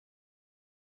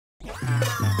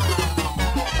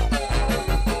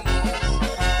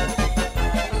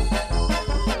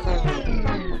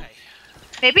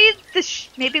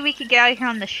Maybe we could get out of here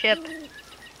on the ship.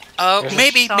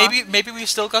 Maybe we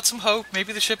still got some hope.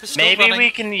 Maybe the ship is still running. Maybe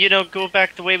we can, go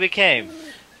back the way we came.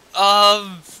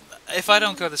 If I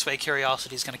don't go this way,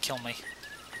 curiosity's gonna kill me.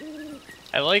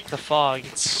 I like the fog.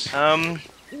 It's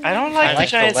I don't like the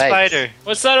giant spider.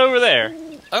 What's that over there?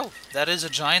 Oh, that is a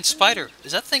giant spider.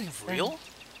 Is that thing real?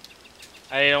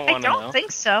 I don't want to know. I don't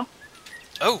think so.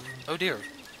 Oh dear.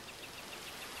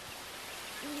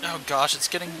 Oh gosh, it's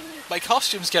getting... My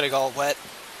costume's getting all wet.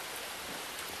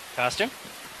 Costume?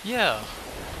 Yeah.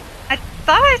 I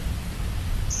thought I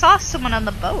saw someone on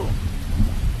the boat.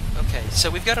 Okay, so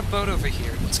we've got a boat over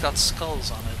here. It's got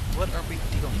skulls on it. What are we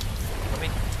dealing with? Let me...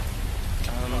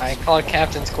 I call it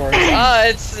captain's quarters.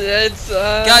 It's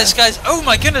Guys, oh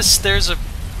my goodness, there's a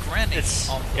granny. It's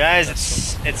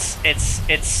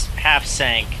half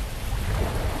sank.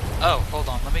 Oh, hold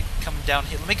on, let me come down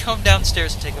here. Let me come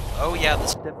downstairs and take a... Oh yeah,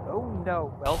 this... Oh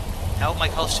no. Well, now my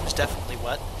costume's definitely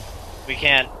wet. We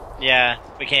can't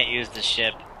use the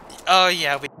ship. Oh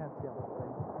yeah, we can't see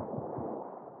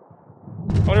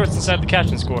I wonder what's inside the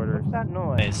captain's quarters. What's that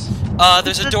noise?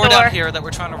 There's a door down here that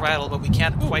we're trying to rattle, but we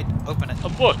can't quite open it. A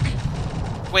book.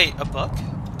 Wait, a book?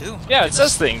 Ooh, yeah, it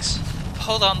says things.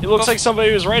 Hold on. It looks like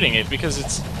somebody was writing it because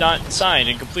it's not signed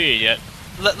and completed yet.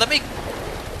 Let me.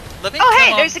 Oh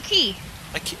hey, there's a key.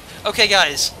 Okay,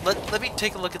 guys, let me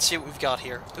take a look and see what we've got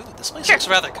here. Ooh, this place looks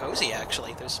rather cozy,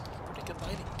 actually. There's pretty good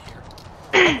lighting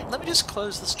here. Let me just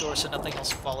close this door so nothing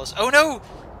else follows. Oh no!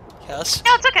 Yes.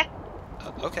 No, it's okay.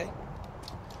 Okay.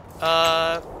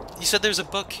 You said there's a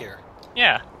book here.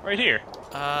 Yeah, right here.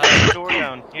 There's a door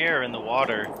down here in the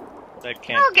water that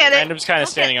can't. I'll get it. Random's kind of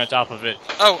standing on top of it.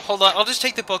 Oh, hold on. I'll just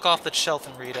take the book off the shelf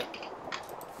and read it.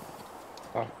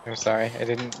 Oh, I'm sorry. I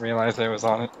didn't realize I was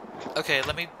on it. Okay,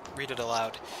 let me read it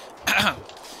aloud.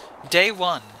 Day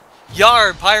 1.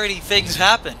 Yar, piratey things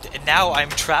happened, and now I'm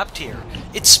trapped here.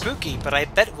 It's spooky, but I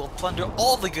bet we'll plunder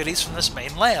all the goodies from this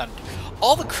main land.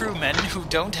 All the crewmen who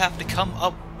don't have to come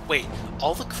up... Wait,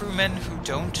 all the crewmen who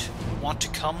don't want to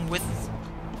come with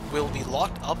will be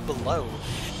locked up below,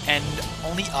 and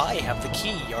only I have the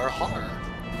key, yar har.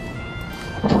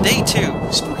 Day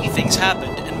 2. Spooky things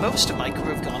happened, and most of my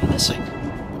crew have gone missing.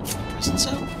 From the prison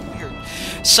cell? Weird.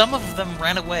 Some of them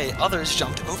ran away, others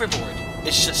jumped overboard.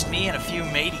 It's just me and a few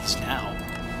mateys now.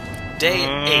 Day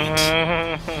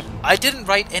 8. I didn't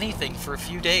write anything for a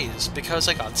few days because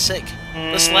I got sick.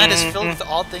 This land is filled with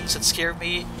odd things that scare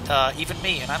me, even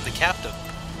me, and I'm the captain.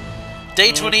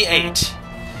 Day 28.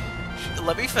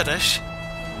 Let me finish.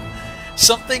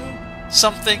 Something,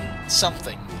 something,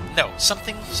 something. No,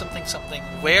 something, something, something.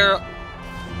 Where...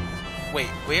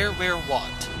 Wait, where,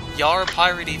 what? Yar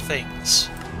piratey things.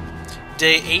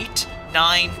 Day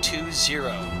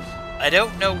 8920. I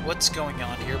don't know what's going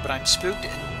on here, but I'm spooked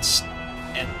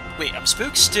and wait, I'm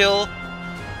spooked still,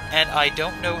 and I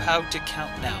don't know how to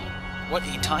count now. What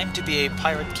a time to be a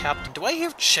pirate captain. Do I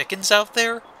hear chickens out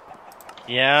there?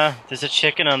 Yeah, there's a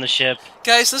chicken on the ship.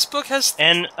 Guys, this book has...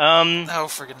 And, oh,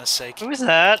 for goodness sake. Who is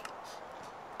that?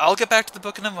 I'll get back to the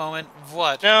book in a moment.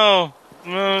 What? No,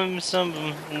 some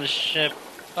in the ship.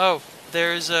 Oh,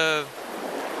 there's a...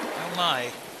 Oh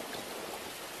my.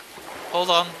 Hold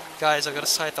on, guys, I've got a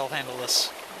scythe, I'll handle this.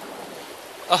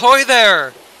 Ahoy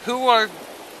there! Who are...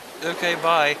 Okay,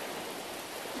 bye.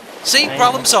 See?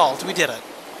 Problem solved, we did it.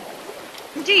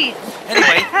 Indeed.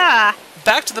 Anyway,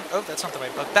 back to the... Oh, that's not the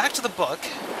right book. Back to the book.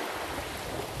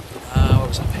 What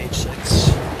was on page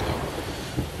 6?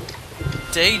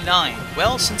 Day 9.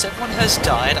 Well, since everyone has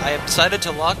died, I have decided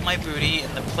to lock my booty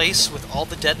in the place with all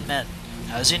the dead men.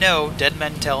 As you know, dead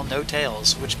men tell no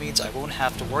tales, which means I won't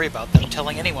have to worry about them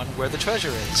telling anyone where the treasure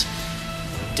is.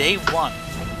 Day 1.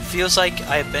 Feels like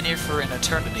I have been here for an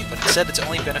eternity, but instead it's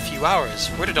only been a few hours.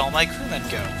 Where did all my crewmen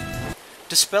go?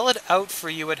 To spell it out for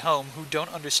you at home who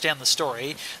don't understand the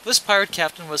story, this pirate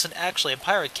captain wasn't actually a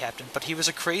pirate captain, but he was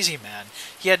a crazy man.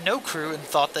 He had no crew and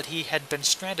thought that he had been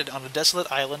stranded on a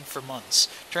desolate island for months.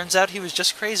 Turns out he was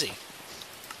just crazy.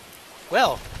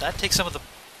 Well, that takes some of the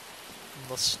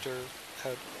luster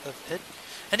out of it.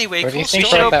 Anyway, cool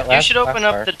story. You should open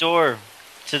up the door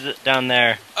to down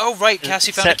there. Oh right,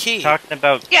 Cassie found a key. Talking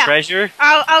about treasure.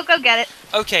 I'll go get it.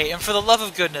 Okay, and for the love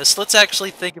of goodness, let's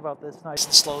actually think about this nice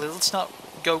and slowly. Let's not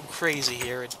go crazy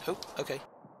here. And oh, okay.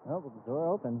 Oh, well, the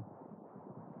door open.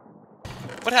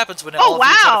 What happens when all of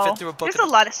you try to fit through a book? There's a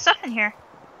lot of stuff in here.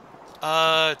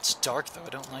 It's dark though. I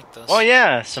don't like this. Oh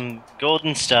yeah, some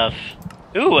golden stuff.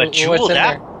 Ooh, a jewel.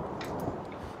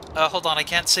 Hold on, I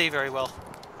can't see very well.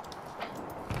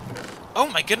 Oh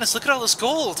my goodness, look at all this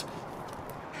gold!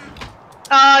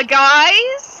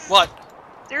 Guys? What?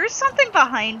 There's something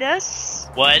behind us.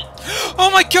 What? Oh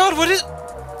my god, what is...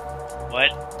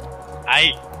 What?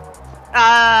 I...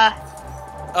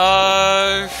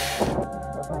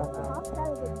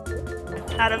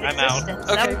 Out of I'm out. existence.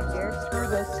 Okay. Screw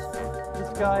this.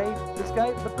 This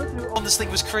guy, but listen to This thing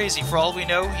was crazy. For all we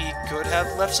know, he could have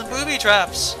left some booby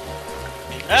traps.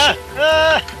 Maybe we Ah! should-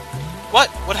 Ah! What?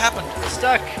 What happened?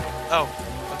 Stuck! Oh,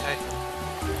 okay.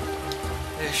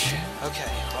 Ish.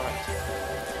 Okay,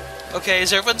 alright. Okay,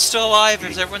 is everyone still alive?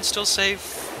 Is everyone still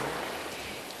safe?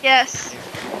 Yes.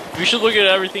 We should look at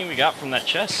everything we got from that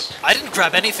chest. I didn't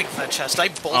grab anything from that chest. I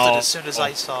bolted as soon as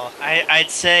I saw. I'd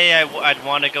say I'd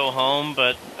want to go home,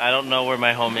 but I don't know where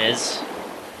my home is.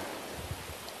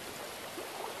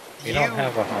 We don't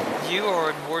have a home. You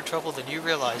are in more trouble than you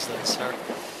realize, then, sir.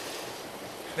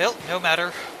 Well, no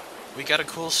matter. We got a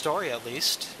cool story, at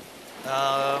least.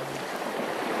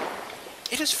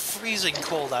 It is freezing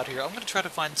cold out here. I'm gonna try to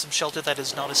find some shelter that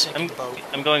is not a sinking boat.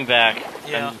 I'm going back.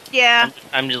 Yeah. Yeah.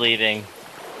 I'm leaving.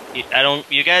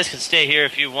 You guys can stay here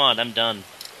if you want. I'm done.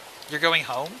 You're going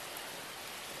home?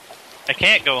 I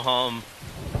can't go home.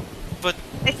 But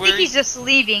I think he's just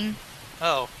leaving.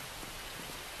 Oh.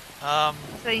 That's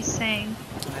what he's saying.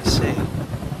 I see.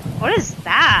 What is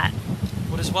that?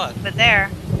 What is what? But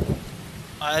there.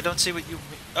 I don't see what you...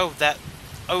 Oh, that...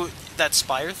 Oh, that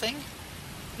spire thing?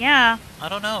 Yeah. I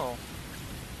don't know.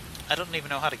 I don't even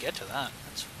know how to get to that.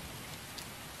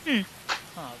 That's...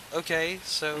 Oh, okay,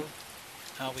 so...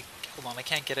 Oh, hold on, I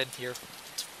can't get in here.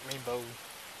 It's Rainbow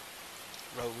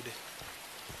Road.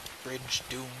 Bridge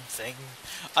Doom thing.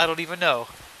 I don't even know.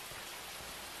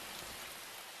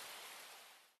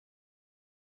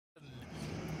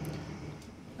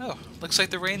 Oh, looks like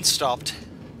the rain stopped.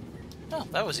 Oh,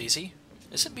 that was easy.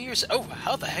 Is it me or... Oh,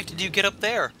 how the heck did you get up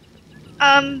there?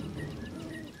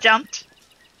 Jumped.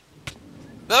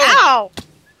 Oh! Ow!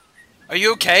 Are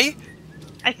you okay?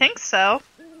 I think so.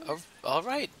 Oh,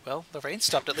 alright, well, the rain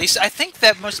stopped at least. I think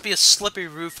that must be a slippery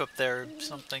roof up there or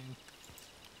something.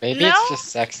 Maybe No? it's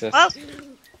just sexist. Well,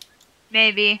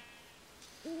 maybe.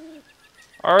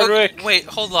 Hardwick! Oh, wait,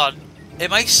 hold on.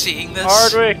 Am I seeing this?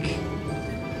 Hardwick!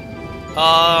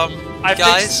 I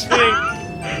guys?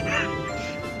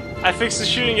 fixed the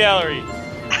shooting gallery.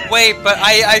 Wait, but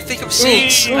I think I'm seeing...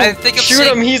 I think I'm Shoot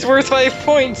seeing... him! He's worth 5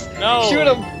 points! No! Shoot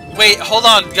him! Wait, hold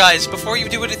on, guys. Before you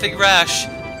do anything rash,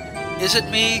 is it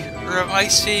me, or am I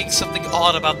seeing something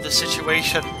odd about this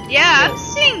situation? Yeah, I'm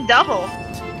seeing double.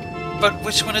 But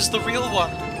which one is the real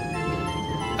one?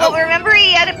 Well, remember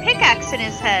he had a pickaxe in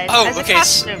his head Oh, as a okay,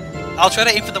 costume. I'll try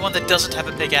to aim for the one that doesn't have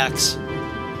a big axe.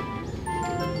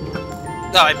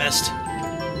 Oh, I missed.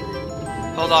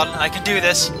 Hold on, I can do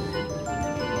this.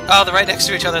 Oh, they're right next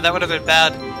to each other. That would have been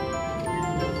bad.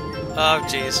 Oh,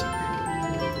 jeez.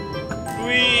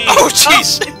 Whee! Oh,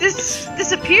 jeez! Oh, this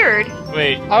disappeared.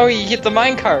 Wait, Oh, he hit the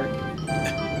minecart!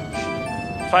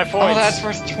 5 points. Oh, that's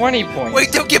worth 20 points.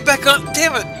 Wait, don't get back on!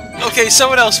 Damn it! Okay,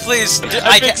 someone else, please.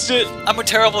 I fixed it. I'm a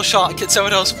terrible shot. Can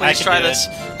someone else please can try do it. this?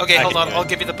 Okay, I hold can on. do I'll it.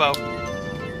 give you the bow.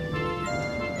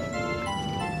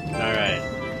 Alright.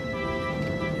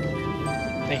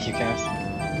 Thank you, Cass.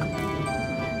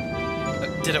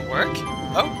 Did it work?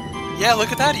 Oh, yeah,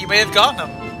 look at that. You may have gotten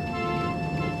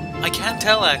him. I can't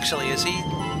tell, actually. Is he?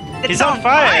 It's He's on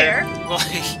fire. Well,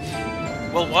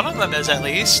 well, one of them is at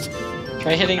least.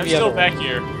 Try hitting I'm the still other back one.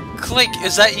 here. Clink,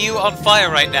 is that you on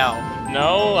fire right now?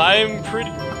 No, I'm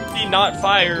pretty not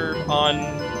fire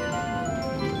on...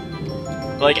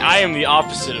 Like, I am the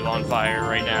opposite of on fire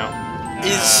right now.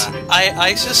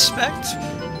 I suspect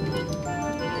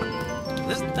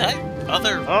that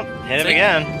other Oh, hit him thing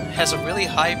again. has a really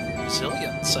high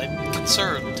resilience. I'm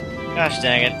concerned. Gosh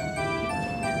dang it.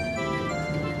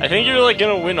 I think you're, like,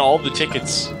 gonna win all the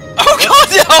tickets. Oh god,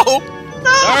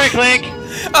 no! Sorry, Clink!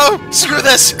 Oh, screw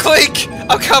this! Clink!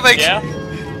 I'm coming! Yeah?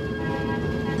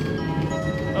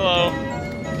 Hello.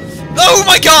 Oh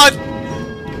my god!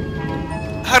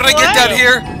 How did I get down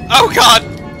here? Oh god!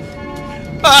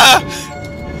 Ah!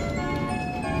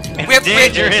 It's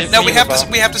dangerous. No, we have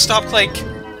to stop Clink.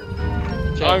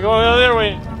 Jake, I'm going the other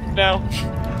way now.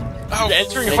 Oh,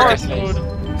 Entering Take hard rest face. mode.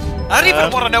 I don't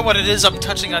even want to know what it is I'm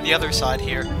touching on the other side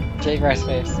here. Jake, rest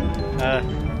face.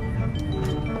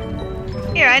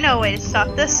 Here, I know a way to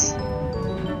stop this.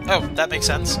 Oh, that makes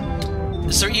sense.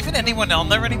 Is there even anyone on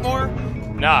there anymore?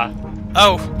 Nah.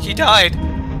 Oh, he died.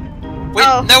 Wait,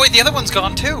 Oh. no, wait, the other one's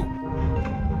gone too.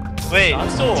 Wait. I'm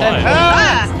still 10 alive.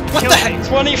 Ah! What the heck?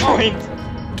 20 points!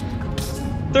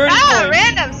 30 Ah, points!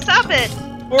 random, stop it!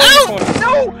 40 Ow! points!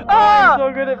 No! I'm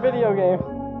so good at video games.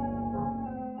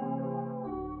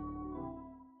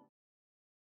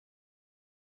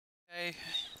 Okay,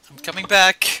 I'm coming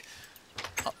back.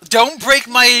 Don't break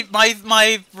my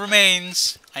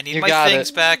remains. I need You my got things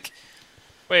it. back.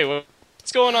 Wait,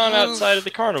 what's going on outside of the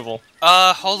carnival?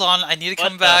 Hold on. I need to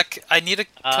come What the- back. I need to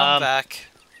come back.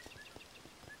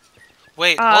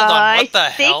 Wait, hold on. What the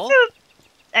hell?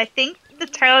 I think the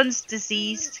town's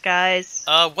diseased, guys.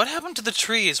 What happened to the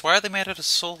trees? Why are they made out of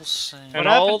soul sand? And What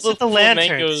all happened the to the lanterns?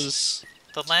 flamingos.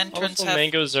 The All the lanterns have...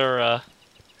 flamingos are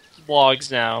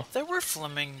logs now. There were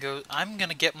flamingos. I'm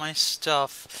gonna get my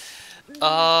stuff.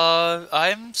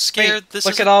 I'm scared Wait, this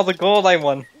look is... at all the gold I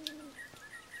won.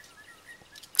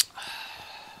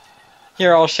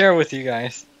 Here, I'll share with you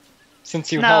guys.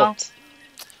 Since you No. helped.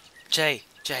 Jay,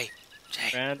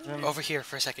 Random. over here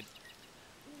for a second.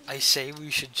 I say we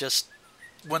should just...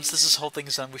 Once this whole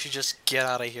thing's done, we should just get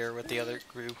out of here with the other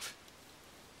group.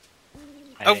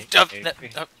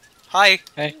 Hi.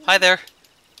 Hey. Hi there.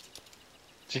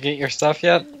 Did you get your stuff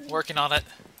yet? Working on it.